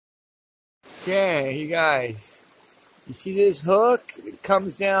Okay, you guys, you see this hook? It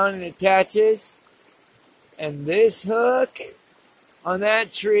comes down and attaches, and this hook on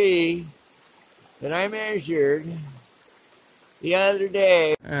that tree that I measured the other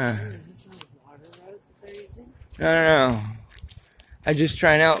day. I don't know. I'm just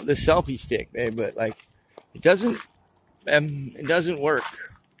trying out the selfie stick, babe, but like, it doesn't work.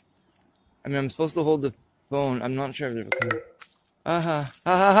 I mean, I'm supposed to hold the phone. I'm not sure if they're.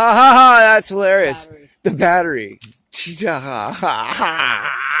 That's hilarious. The battery.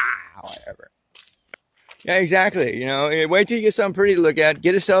 Whatever. Yeah, exactly. You know, wait till you get something pretty to look at.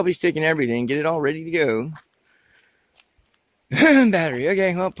 Get a selfie stick and everything. Get it all ready to go. Battery.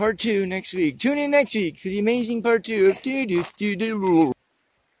 Okay, well, part 2 next week. Tune in next week for the amazing part 2 of do.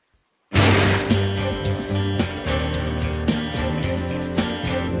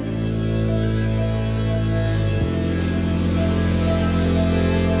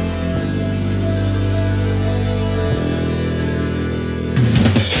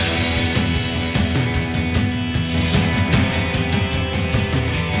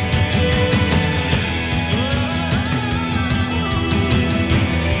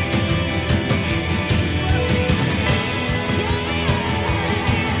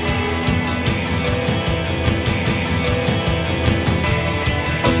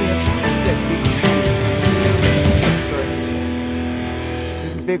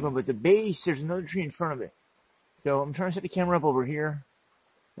 Big one, but the base, there's another tree in front of it. So I'm trying to set the camera up over here,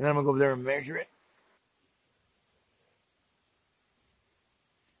 and then I'm gonna go over there and measure it.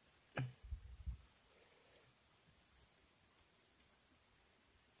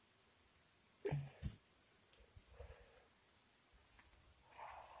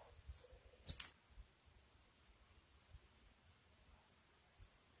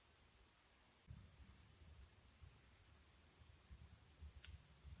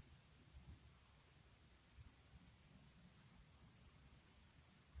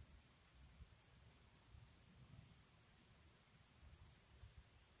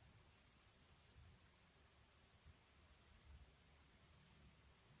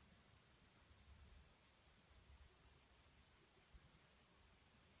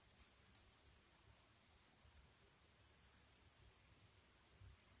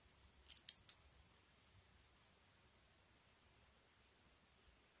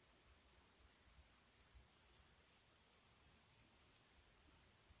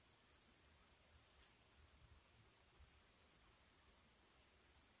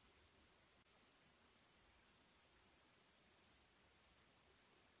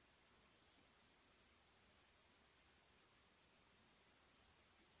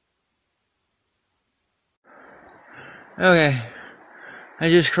 Okay, I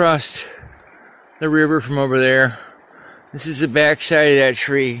just crossed the river from over there. This is the back side of that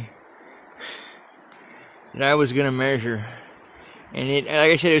tree that I was gonna measure. And it, like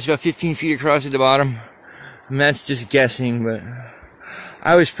I said, it was about 15 feet across at the bottom. And that's just guessing, but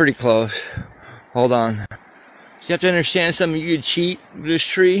I was pretty close. Hold on. So you have to understand something. You could cheat with this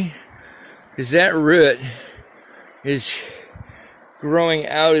tree, because that root is growing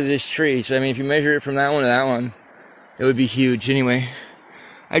out of this tree. So I mean, if you measure it from that one to that one, it would be huge. Anyway,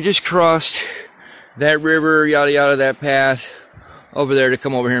 I just crossed that river, yada yada, that path over there to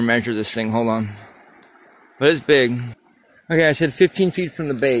come over here and measure this thing. Hold on. But it's big. Okay, I said 15 feet from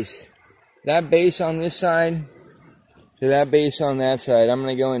the base. That base on this side to that base on that side. I'm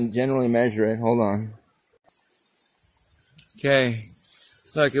going to go and generally measure it. Hold on. Okay.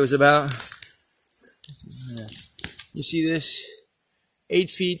 Look, it was about, you see this?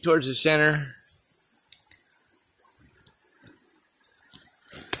 8 feet towards the center.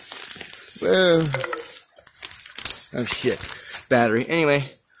 Whoa. Oh shit. Battery. Anyway,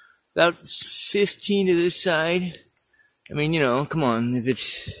 about 15 to this side. I mean, you know, come on. If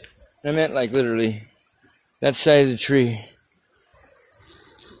it's, I meant like literally that side of the tree.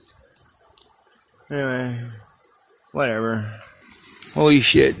 Anyway, whatever. Holy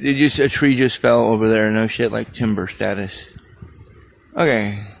shit. A tree just fell over there. No shit, like timber status.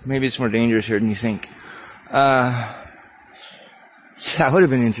 Okay. Maybe it's more dangerous here than you think. That would have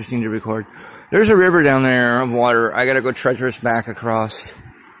been interesting to record. There's a river down there of water. I gotta go treacherous back across.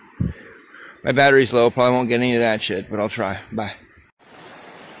 My battery's low. Probably won't get any of that shit, but I'll try. Bye.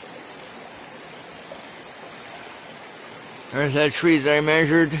 There's that tree that I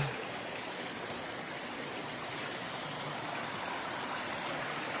measured.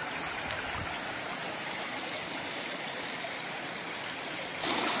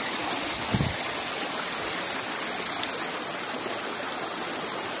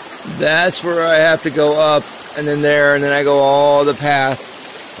 That's where I have to go up, and then there, and then I go all the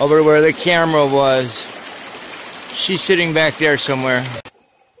path over where the camera was. She's sitting back there somewhere.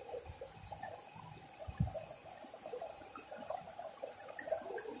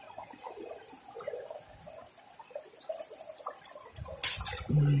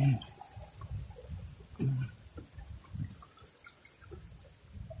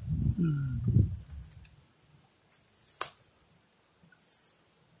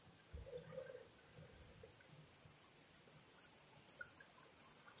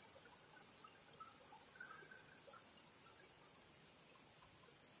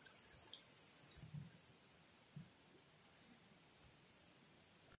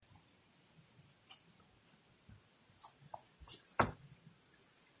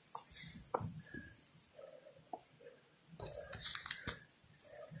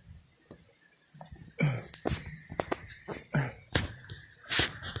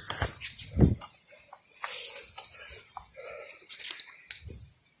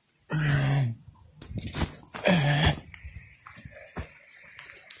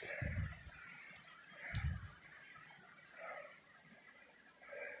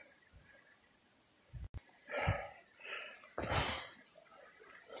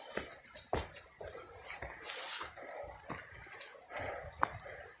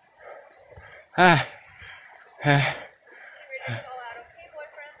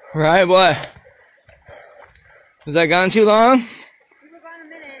 Right, what? Was I gone too long? You were gone a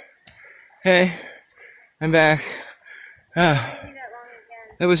minute. Hey, I'm back.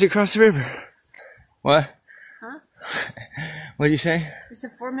 That was across the river. What? Huh? What did you say? Just a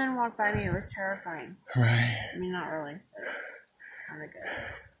 4-man walk by me. It was terrifying. Right. I mean, not really. But it sounded good.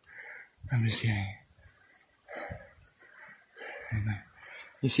 I'm just kidding.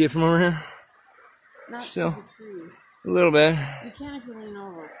 You see it from over here? Not Still. the tree. A little bit. You can if you lean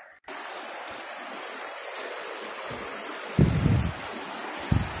over.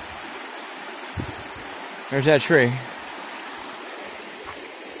 There's that tree.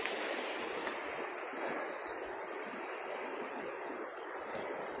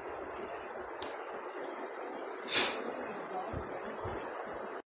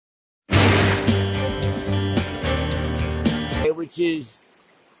 Which is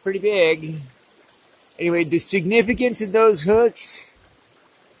pretty big. Anyway, the significance of those hooks,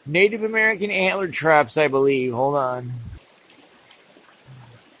 Native American antler traps, I believe. Hold on.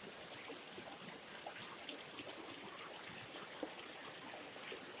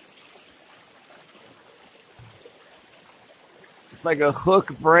 It's like a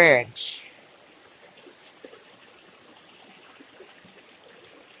hook branch.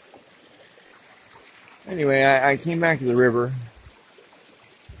 Anyway, I came back to the river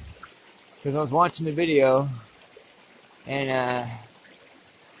because I was watching the video, and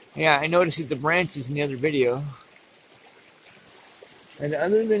yeah, I noticed that the branches in the other video, and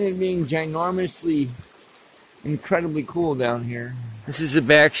other than it being ginormously, incredibly cool down here, this is the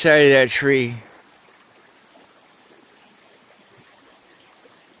backside of that tree.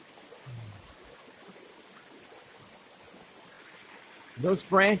 Those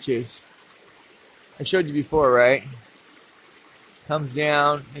branches, I showed you before, right? Comes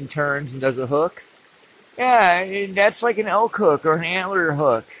down and turns and does a hook. Yeah, that's like an elk hook or an antler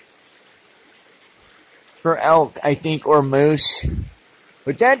hook. For elk, I think, or moose.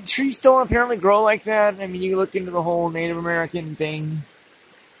 But that trees don't apparently grow like that. I mean, you look into the whole Native American thing.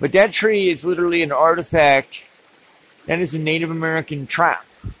 But that tree is literally an artifact. That is a Native American trap.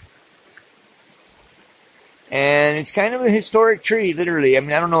 And it's kind of a historic tree, literally. I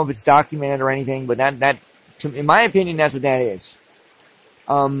mean, I don't know if it's documented or anything, but that in my opinion, that's what that is.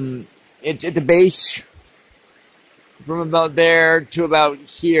 It's at the base from about there to about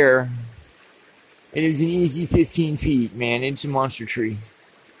here. It is an easy 15 feet, man. It's a monster tree.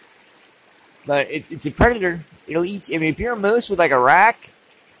 But it's a predator. It'll eat. I mean, if you're a moose with like a rack,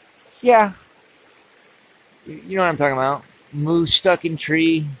 yeah. You know what I'm talking about. Moose stuck in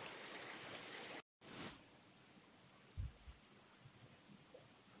tree.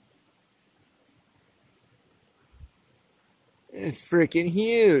 It's freaking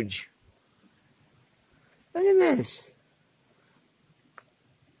huge. Look at this.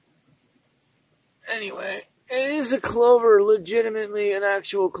 Anyway, it is a clover, legitimately an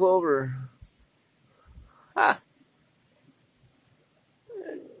actual clover. Ah.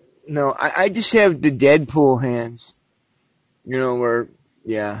 No, I just have the Deadpool hands. You know, where,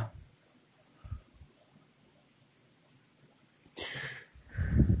 yeah.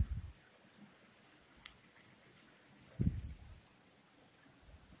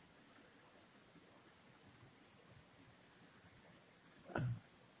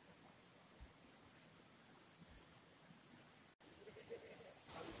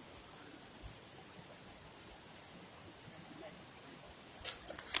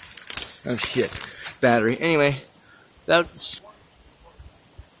 Oh shit, battery. Anyway, that's.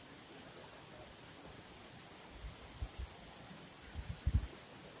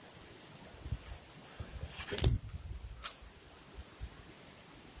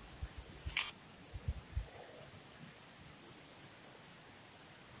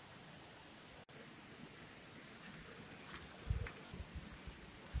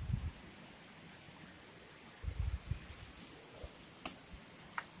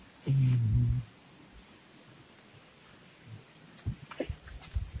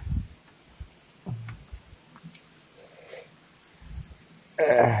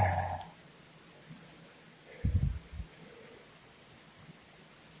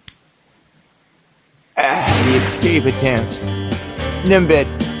 The escape attempt. Number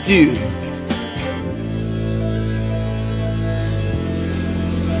 2.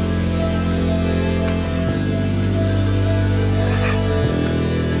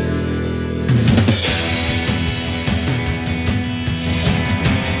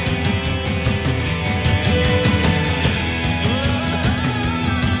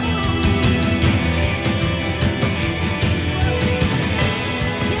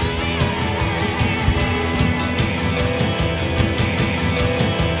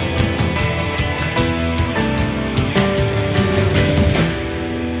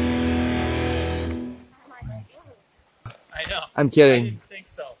 I know. I'm kidding. I didn't think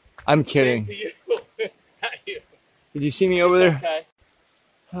so. I'm kidding. Same to you. Not you. Did you see me over It's there?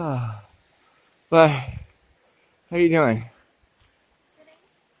 okay. But, how you doing?